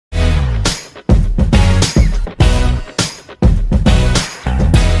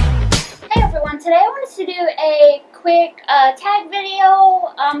quick tag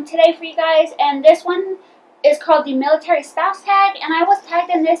video today for you guys, and this one is called the military spouse tag, and I was tagged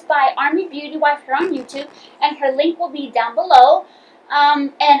in this by Army Beauty Wife here on YouTube, and her link will be down below.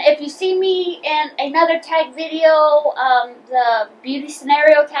 And if you see me in another tag video, the beauty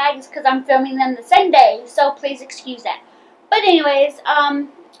scenario tags, because I'm filming them the same day, so please excuse that. But anyways,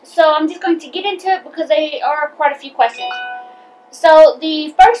 so I'm just going to get into it because they are quite a few questions. So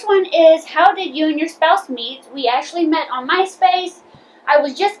the first one is, how did you and your spouse meet? We actually met on MySpace. I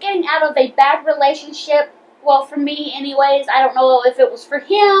was just getting out of a bad relationship. Well, for me anyways. I don't know if it was for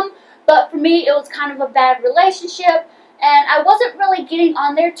him, but for me it was kind of a bad relationship. And I wasn't really getting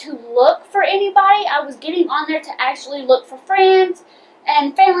on there to look for anybody. I was getting on there to actually look for friends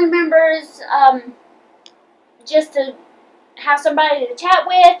and family members, just to have somebody to chat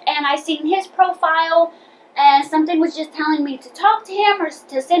with. And I seen his profile, and something was just telling me to talk to him or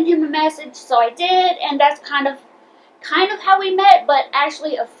to send him a message, so I did, and that's kind of how we met. But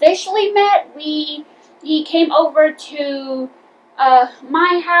actually officially met, he came over to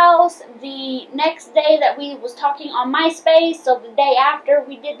my house the next day that we was talking on MySpace, so the day after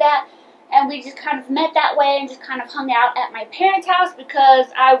we did that, and we just kind of met that way and just kind of hung out at my parents' house because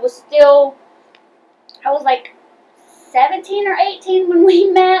I was like 17 or 18 when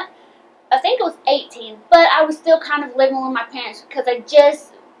we met. I think it was 18, but I was still kind of living with my parents because I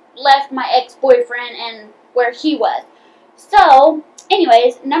just left my ex-boyfriend and where he was. So,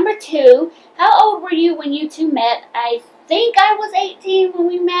 anyways, number 2, how old were you when you two met? I think I was 18 when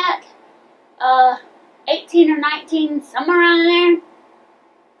we met. 18 or 19, somewhere around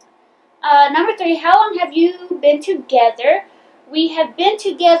there. Number 3, how long have you been together? We have been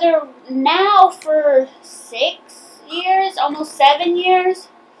together now for 6 years, almost 7 years.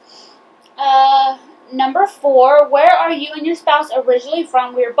 Number 4, where are you and your spouse originally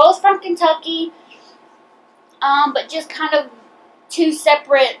from? We are both from Kentucky, but just kind of two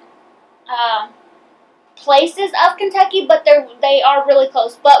separate places of Kentucky, but they are really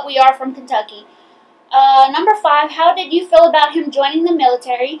close, but we are from Kentucky. Number 5, how did you feel about him joining the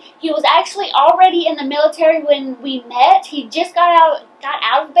military? He was actually already in the military when we met. He just got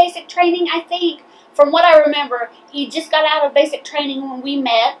out of basic training, I think. From what I remember, he just got out of basic training when we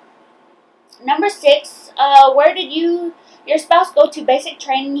met. Number 6, where did your spouse go to basic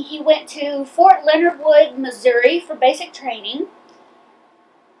training? He went to Fort Leonard Wood, Missouri for basic training.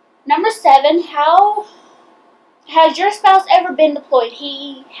 Number 7, how has your spouse ever been deployed?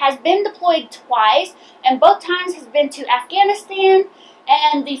 He has been deployed twice, and both times has been to Afghanistan.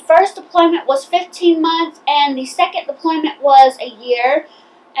 And the first deployment was 15 months, and the second deployment was a year.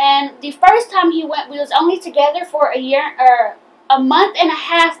 And the first time he went, we was only together for a month and a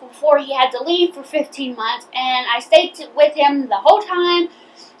half before he had to leave for 15 months, and I stayed with him the whole time.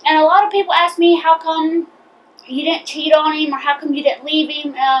 And a lot of people ask me, how come you didn't cheat on him, or how come you didn't leave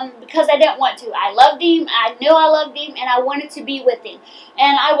him? Because I didn't want to. I loved him, I knew I loved him, and I wanted to be with him.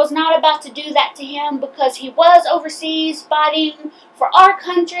 And I was not about to do that to him because he was overseas fighting for our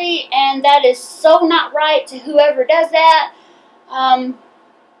country, and that is so not right to whoever does that.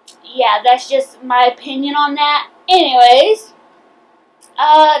 Yeah, that's just my opinion on that. Anyways,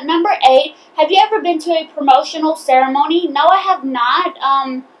 number 8, have you ever been to a promotional ceremony? No, I have not,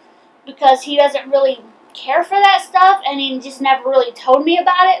 because he doesn't really care for that stuff, and he just never really told me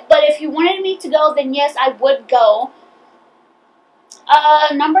about it. But if he wanted me to go, then yes, I would go.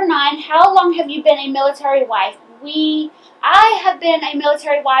 Number 9, how long have you been a military wife? I have been a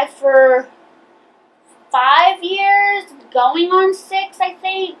military wife for 5 years, going on 6, I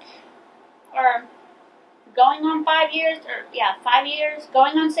think, or going on 5 years, or yeah, 5 years,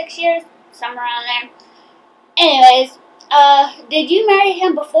 going on 6 years, somewhere around there. Anyways, did you marry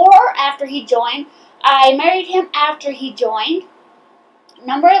him before or after he joined? I married him after he joined.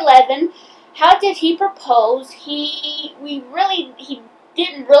 Number 11, how did he propose? He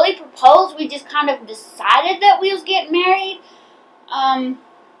didn't really propose. We just kind of decided that we was getting married.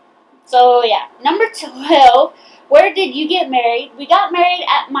 So yeah. Number 12, where did you get married? We got married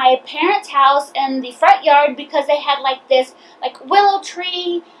at my parents' house in the front yard because they had like this willow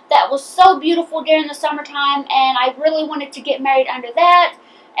tree that was so beautiful during the summertime, and I really wanted to get married under that.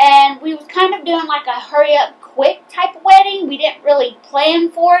 And we was kind of doing like a hurry up quick type of wedding. We didn't really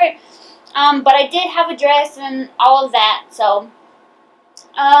plan for it, but I did have a dress and all of that. So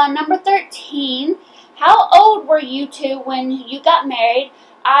number 13, how old were you two when you got married?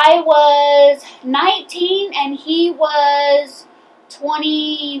 I was 19 and he was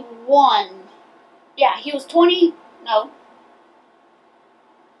 21. Yeah, he was 22. No,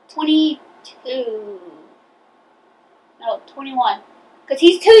 21. Because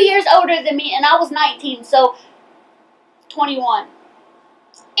he's 2 years older than me, and I was 19. So 21.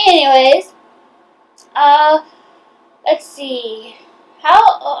 Anyways, let's see.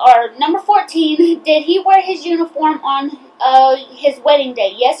 Number 14, did he wear his uniform on his wedding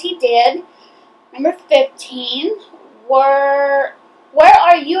day? Yes, he did. Number 15, where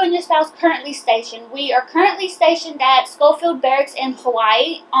are you and your spouse currently stationed? We are currently stationed at Schofield Barracks in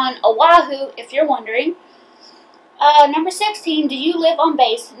Hawaii, on Oahu, if you're wondering. Number 16, do you live on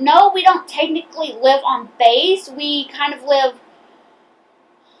base? No, we don't technically live on base. We kind of live,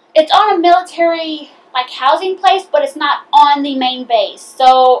 it's on a military housing place, but it's not on the main base.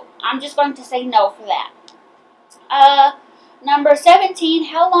 So I'm just going to say no for that. Number 17,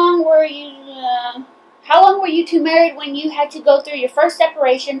 how long were you two married when you had to go through your first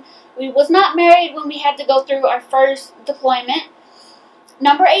separation? We was not married when we had to go through our first deployment.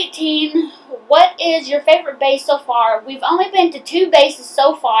 Number 18, what is your favorite base so far? We've only been to 2 bases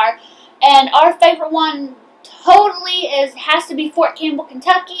so far, and our favorite one totally has to be Fort Campbell,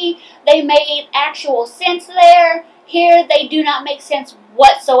 Kentucky. They made actual sense there. Here, they do not make sense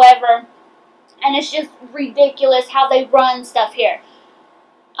whatsoever, and it's just ridiculous how they run stuff here.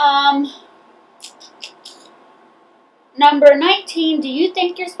 Number 19, do you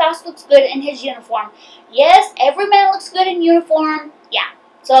think your spouse looks good in his uniform? Yes, every man looks good in uniform. Yeah,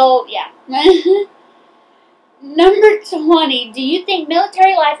 so yeah. Number 20, do you think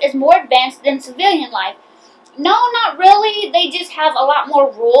military life is more advanced than civilian life? No, not really. They just have a lot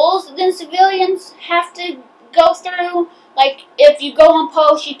more rules than civilians have to go through. Like, if you go on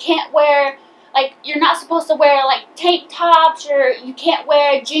post, you can't wear, you're not supposed to wear, tank tops, or you can't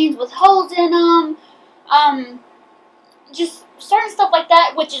wear jeans with holes in them. Just certain stuff like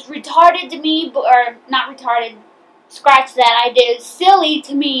that, which is retarded to me, or not retarded, scratch that, it's silly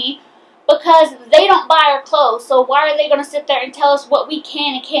to me, because they don't buy our clothes, so why are they going to sit there and tell us what we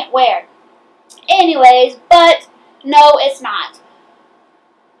can and can't wear? Anyways, but no, it's not.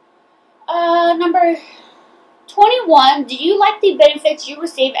 Number 21, do you like the benefits you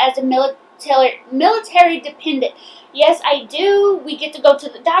receive as a military dependent? Yes, I do. We get to go to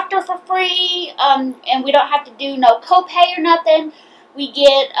the doctor for free, and we don't have to do no copay or nothing. We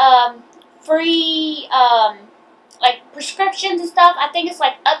get free prescriptions and stuff. I think it's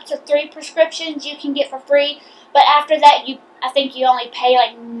up to 3 prescriptions you can get for free. But after that, I think you only pay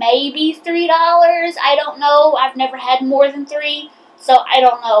maybe $3. I don't know. I've never had more than 3, so I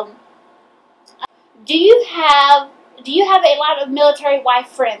don't know. Do you have a lot of military wife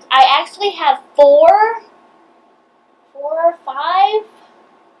friends? I actually have 4 or 5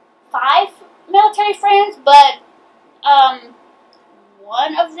 military friends, but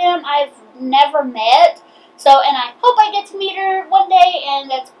one of them I've never met. So, and I hope I get to meet her one day, and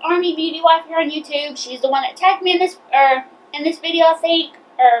that's Army Beauty Wife here on YouTube. She's the one that tagged me in this video, I think,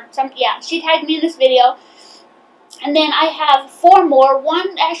 yeah, she tagged me in this video. And then I have 4 more.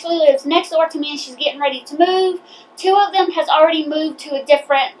 One actually lives next door to me, and she's getting ready to move. 2 of them has already moved to a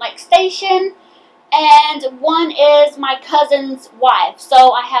different, station. And one is my cousin's wife.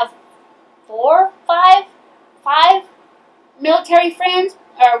 So I have 5 military friends,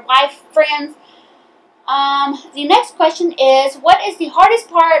 or wife friends. The next question is, what is the hardest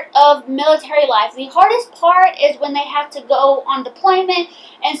part of military life? The hardest part is when they have to go on deployment,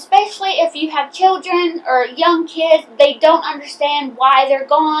 and especially if you have children or young kids, they don't understand why they're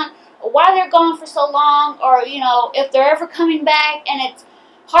gone, or why they're gone for so long, or, if they're ever coming back, and it's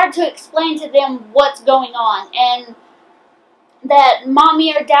hard to explain to them what's going on, and that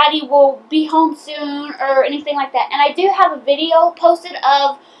mommy or daddy will be home soon, or anything like that. And I do have a video posted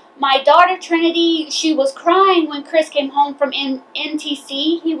of my daughter Trinity. She was crying when Chris came home from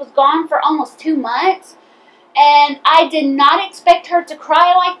NTC. He was gone for almost 2 months. And I did not expect her to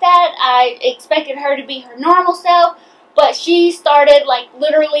cry like that. I expected her to be her normal self. But she started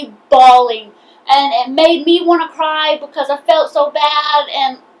literally bawling. And it made me want to cry because I felt so bad.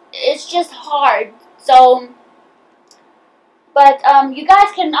 And it's just hard. So, but you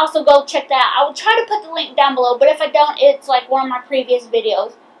guys can also go check that out. I will try to put the link down below. But if I don't, it's one of my previous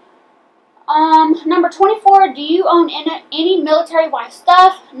videos. Number 24, do you own any military wife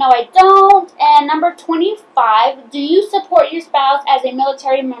stuff? No, I don't. And number 25, do you support your spouse as a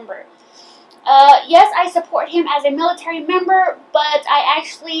military member? Yes, I support him as a military member, but I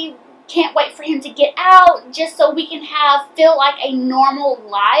actually can't wait for him to get out just so we can feel like a normal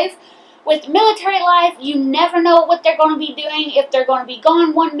life. With military life, you never know what they're going to be doing, if they're going to be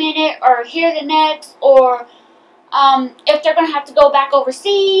gone 1 minute or here the next, or if they're going to have to go back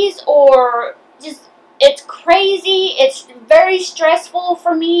overseas, or just, it's crazy. It's very stressful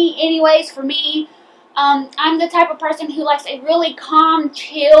for me, anyways, for me. I'm the type of person who likes a really calm,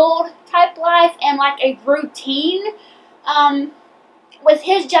 chilled type life and a routine. with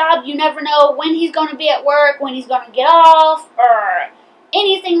his job, you never know when he's going to be at work, when he's going to get off, or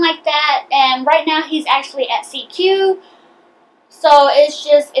anything like that. And right now he's actually at CQ. So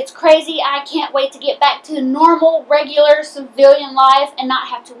it's crazy. I can't wait to get back to normal, regular civilian life and not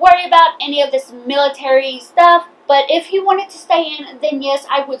have to worry about any of this military stuff. But if he wanted to stay in, then yes,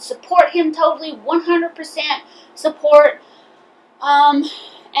 I would support him totally, 100% support.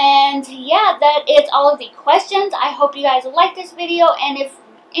 And yeah, that is all of the questions. I hope you guys like this video, and if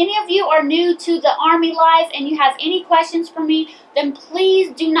any of you are new to the Army life and you have any questions for me, then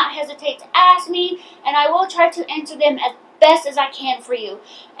please do not hesitate to ask me, and I will try to answer them as best as I can for you.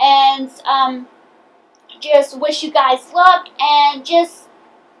 And just wish you guys luck, and just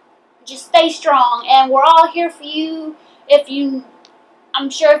stay strong, and we're all here for you. I'm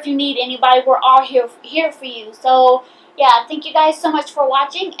sure if you need anybody, we're all here for you. So yeah, thank you guys so much for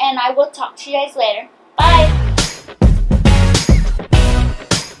watching, and I will talk to you guys later. Bye.